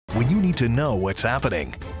you need to know what's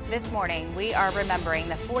happening. This morning, we are remembering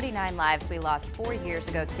the 49 lives we lost 4 years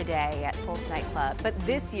ago today at Pulse nightclub. But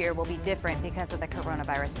this year will be different because of the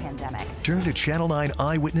coronavirus pandemic. Turn to Channel 9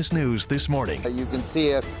 Eyewitness News this morning. You can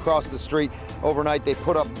see across the street overnight, they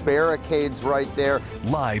put up barricades right there.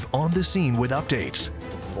 Live on the scene with updates.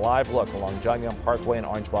 This is a live look along John Young Parkway and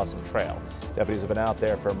Orange Blossom Trail. Deputies have been out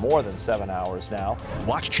there for more than 7 hours now.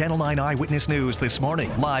 Watch Channel 9 Eyewitness News this morning,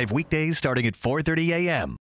 live weekdays starting at 4:30 a.m.